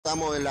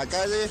Estamos en la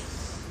calle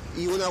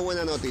y una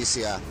buena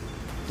noticia,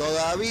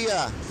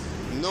 todavía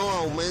no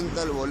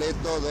aumenta el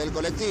boleto del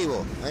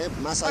colectivo,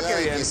 más allá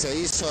de que se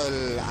hizo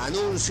el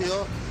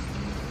anuncio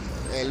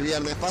el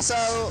viernes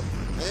pasado,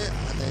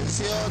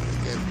 atención,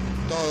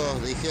 que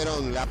todos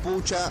dijeron la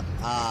pucha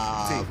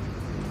a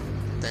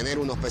tener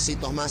unos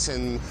pesitos más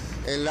en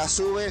la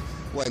SUBE.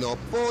 Bueno,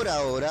 por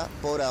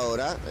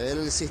ahora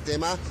el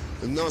sistema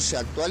no se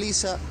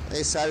actualiza,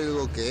 es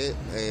algo que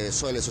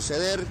suele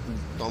suceder,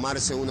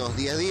 tomarse unos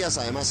 10 días,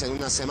 además en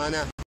una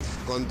semana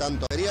con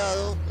tanto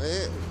feriado,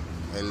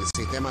 el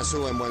sistema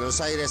SUBE en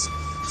Buenos Aires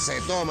se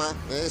toma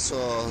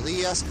esos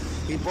días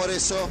y por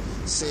eso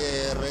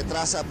se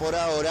retrasa por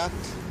ahora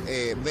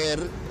ver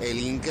el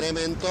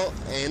incremento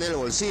en el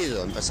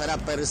bolsillo, empezar a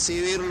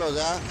percibirlo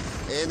ya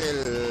en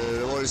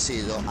el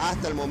bolsillo.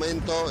 Hasta el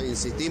momento,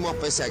 insistimos,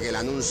 pese a que el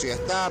anuncio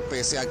está,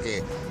 pese a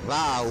que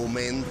va a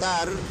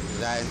aumentar,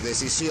 ya es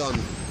decisión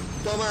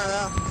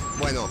tomada,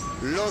 bueno,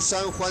 los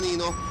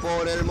sanjuaninos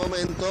por el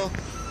momento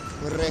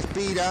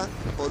respira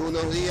por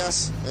unos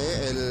días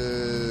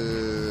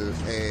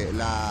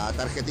la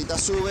tarjetita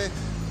SUBE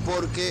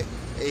porque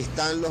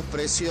están los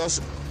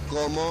precios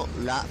como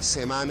la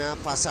semana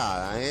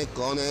pasada,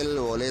 con el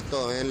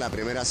boleto en la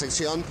primera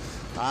sección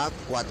a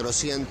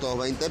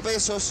 420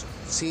 pesos,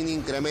 sin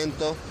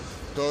incremento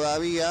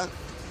todavía.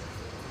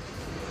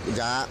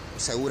 Ya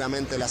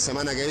seguramente la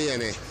semana que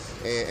viene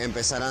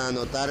empezarán a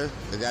notar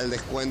ya el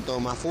descuento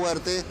más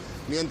fuerte.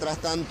 Mientras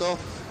tanto,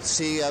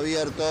 sigue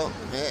abierto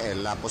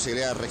la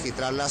posibilidad de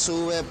registrar la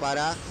SUBE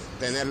para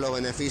tener los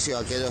beneficios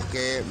a aquellos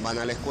que van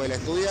a la escuela a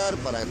estudiar,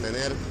 para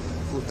tener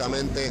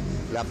justamente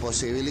la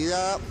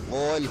posibilidad,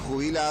 o el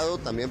jubilado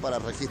también para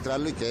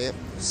registrarlo y que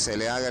se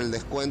le haga el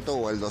descuento,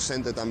 o el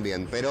docente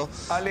también. Pero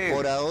Ale,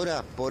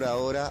 por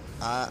ahora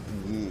a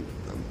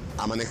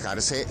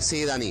manejarse.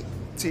 Sí, Dani.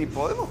 Sí,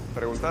 ¿podemos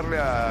preguntarle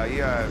ahí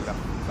a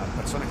las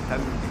personas que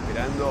están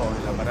esperando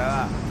en la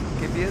parada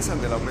qué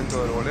piensan del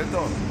aumento del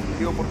boleto?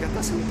 Digo, porque hasta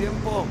hace un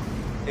tiempo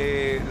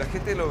la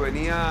gente lo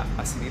venía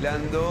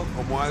asimilando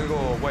como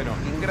algo, bueno,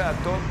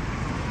 ingrato,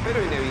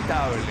 pero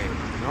inevitable,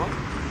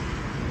 ¿no?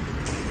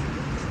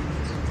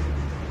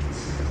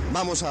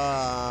 Vamos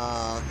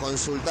a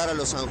consultar a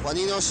los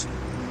sanjuaninos.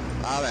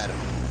 A ver.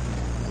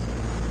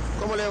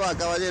 ¿Cómo le va,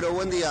 caballero?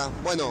 Buen día.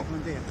 Bueno,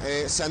 buen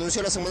día. Se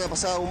anunció la semana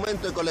pasada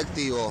aumento de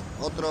colectivo.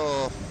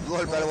 Otro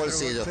golpe al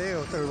bolsillo. Sí,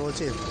 otro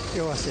bolsillo.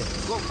 ¿Qué va a hacer?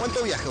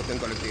 ¿Cuánto viaja usted en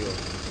colectivo?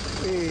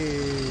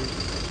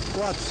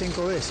 4 o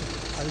 5 veces.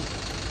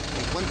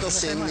 ¿Y cuánto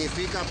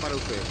significa para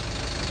usted?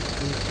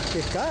 Que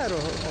es caro,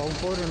 a un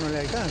pobre no le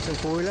alcanza. Un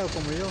jubilado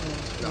como yo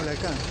no le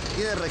alcanza.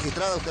 ¿Tiene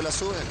registrada usted la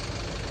SUBE?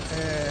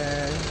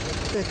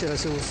 La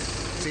SUBE.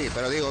 Sí,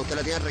 pero digo, ¿usted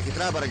la tiene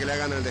registrada para que le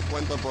hagan el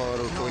descuento por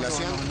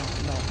jubilación?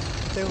 No.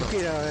 Tengo que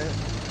ir a ver.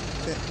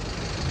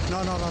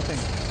 No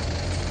tengo.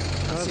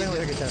 No lo tengo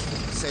registrado.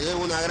 Se lleva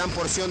una gran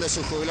porción de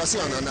su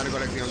jubilación andar en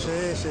colectivo. Sí,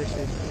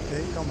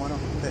 cómo no.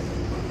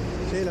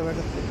 Sí, la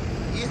verdad.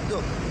 ¿Y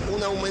esto,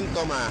 un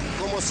aumento más,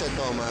 cómo se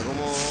toma?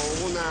 ¿Como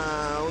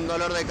un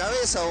dolor de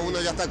cabeza o uno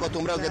ya está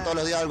acostumbrado que todos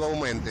los días algo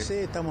aumente? Sí,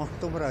 estamos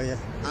acostumbrados ya.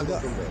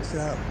 Acostumbrados. O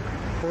sea,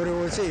 pobre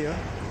bolsillo.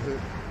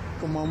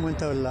 Como ha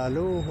aumentado la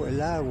luz,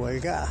 el agua,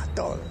 el gas,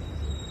 todo.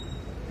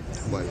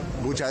 Bueno,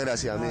 muchas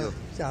gracias, amigo.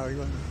 Chao,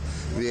 igual.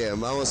 Bien,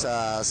 vamos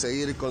a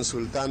seguir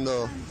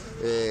consultando.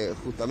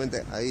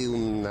 Justamente hay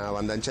una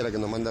bandanchera que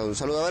nos manda un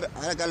saludo. A ver,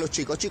 acá los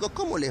chicos. Chicos,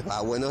 ¿cómo les va?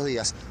 Buenos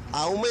días.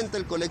 ¿Aumenta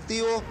el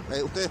colectivo?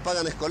 ¿Ustedes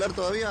pagan escolar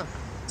todavía?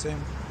 Sí.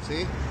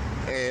 ¿Sí?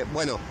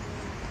 Bueno,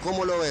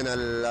 ¿cómo lo ven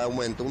el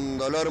aumento? ¿Un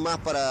dolor más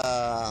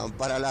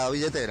para la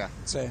billetera?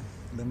 Sí,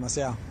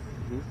 demasiado.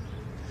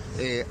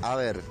 A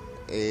ver,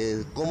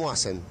 ¿cómo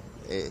hacen?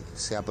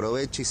 ¿Se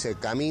aprovecha y se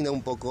camina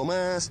un poco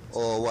más?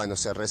 ¿O bueno,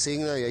 se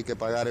resigna y hay que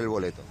pagar el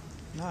boleto?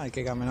 No, hay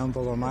que caminar un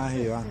poco más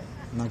y va,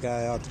 no queda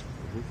de otro.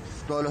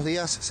 ¿Todos los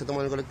días se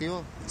toman el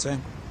colectivo? Sí.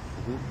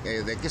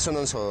 ¿De qué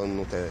zona son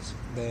ustedes?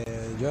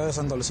 Yo de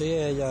Santa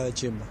Lucía y ella de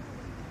Chimba.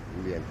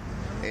 Bien.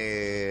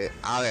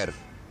 A ver,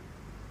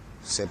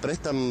 ¿se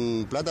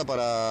prestan plata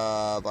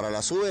para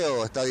la SUBE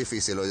o está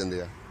difícil hoy en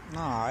día?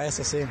 No,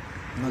 eso sí,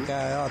 no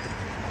queda de otro.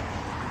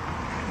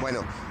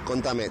 Bueno,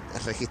 contame,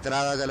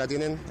 ¿registrada ya la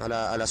tienen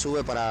a la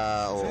SUBE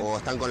o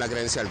están con la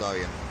credencial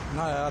todavía?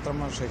 No, ya la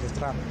estamos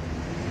registrando.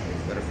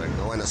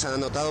 Perfecto. Bueno, ¿se han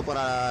anotado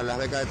para las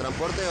becas de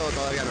transporte o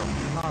todavía no?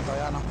 No,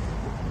 todavía no.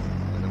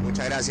 Bueno,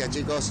 muchas gracias,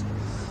 chicos.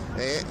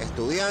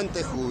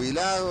 Estudiantes,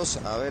 jubilados.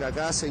 A ver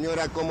acá,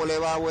 señora, ¿cómo le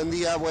va? Buen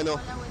día. Bueno,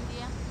 hola, buen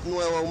día.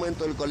 Nuevo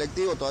aumento del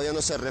colectivo, todavía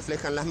no se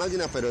reflejan las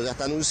máquinas, pero ya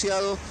está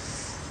anunciado.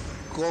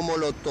 ¿Cómo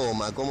lo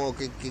toma?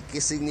 ¿Qué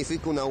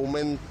significa un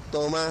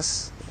aumento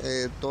más?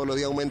 Todos los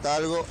días aumenta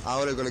algo,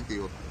 ahora el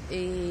colectivo.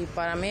 Y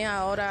para mí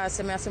ahora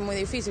se me hace muy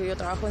difícil. Yo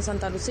trabajo en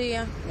Santa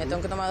Lucía, me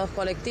tengo que tomar 2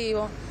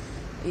 colectivos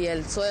y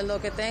el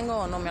sueldo que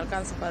tengo no me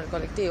alcanza para el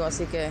colectivo,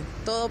 así que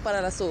todo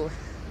para la SUBE.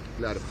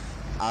 Claro.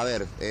 A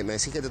ver, me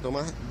decís que te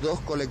tomás 2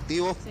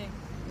 colectivos, sí,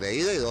 de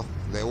ida y 2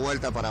 de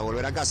vuelta para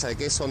volver a casa. ¿De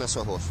qué zona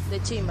sos vos?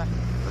 De Chimba.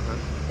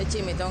 Ajá. De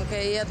Chimba, y tengo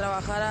que ir a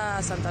trabajar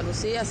a Santa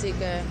Lucía, así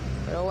que,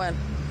 pero bueno,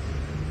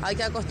 hay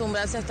que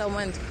acostumbrarse a este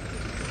aumento.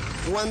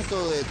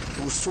 ¿Cuánto de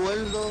tu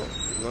sueldo,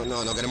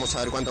 no queremos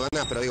saber cuánto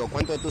ganas, pero digo,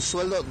 cuánto de tu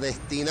sueldo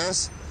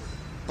destinas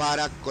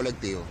para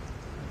colectivo?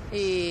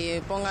 Y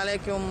póngale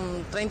que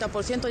un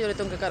 30% yo le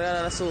tengo que cargar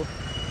a la SUB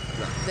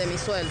de mi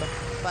sueldo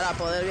para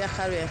poder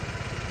viajar bien.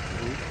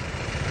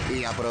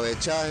 ¿Y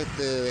aprovechás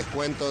este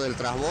descuento del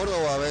transbordo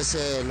o a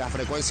veces las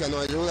frecuencias no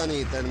ayudan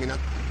y terminas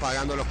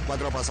pagando los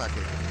 4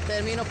 pasajes?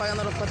 Termino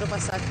pagando los 4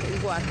 pasajes,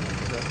 igual.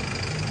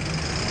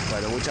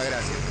 Bueno, muchas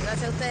gracias.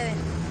 Gracias a ustedes.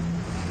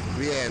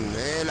 Bien,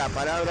 la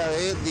palabra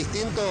de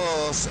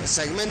distintos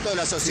segmentos de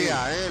la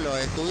sociedad, Sí. Los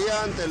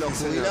estudiantes, los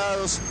Sí,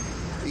 jubilados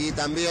y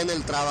también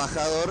el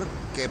trabajador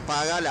que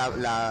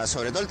paga,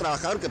 sobre todo el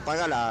trabajador que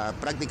paga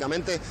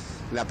prácticamente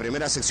la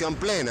primera sección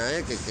plena,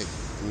 que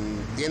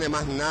tiene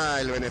más nada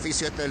el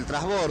beneficio del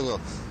transbordo,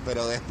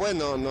 pero después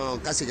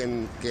casi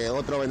que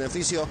otro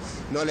beneficio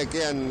no le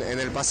queda en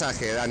el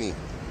pasaje, Dani.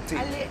 Sí.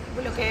 Ale,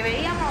 lo que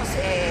veíamos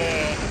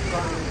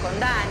con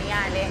Dani,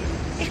 Ale,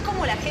 es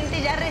como la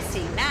gente ya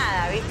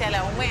resignada, ¿viste? Al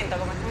aumento,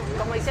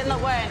 como diciendo,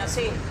 bueno,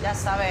 sí, ya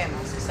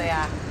sabemos, o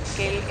sea,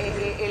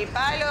 que el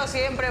palo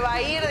siempre va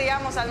a ir,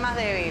 digamos, al más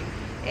débil.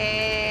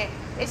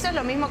 Eso es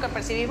lo mismo que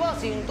percibís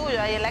vos y un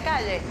tuyo ahí en la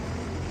calle.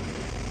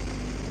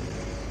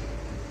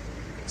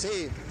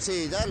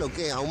 Sí, ya lo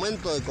que es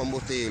aumento de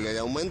combustible, el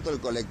aumento del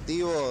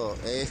colectivo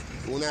es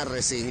una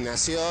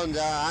resignación.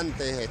 Ya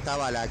antes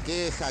estaba la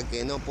queja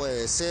que no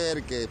puede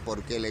ser, que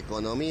porque la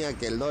economía,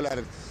 que el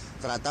dólar,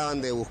 trataban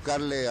de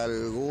buscarle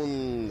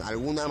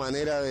alguna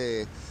manera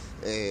de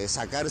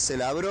sacarse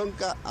la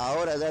bronca.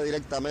 Ahora ya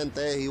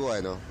directamente es, y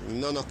bueno,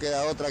 no nos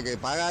queda otra que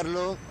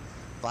pagarlo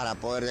para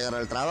poder llegar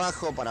al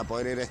trabajo, para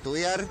poder ir a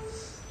estudiar.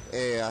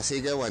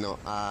 Así que bueno,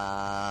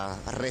 a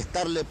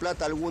restarle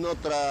plata a alguna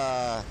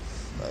otra...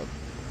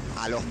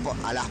 A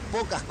las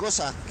pocas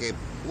cosas que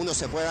uno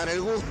se puede dar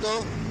el gusto,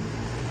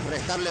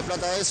 restarle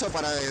plata de eso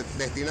para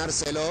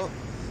destinárselo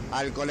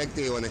al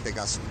colectivo en este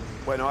caso.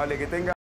 Bueno, Ale, que tenga...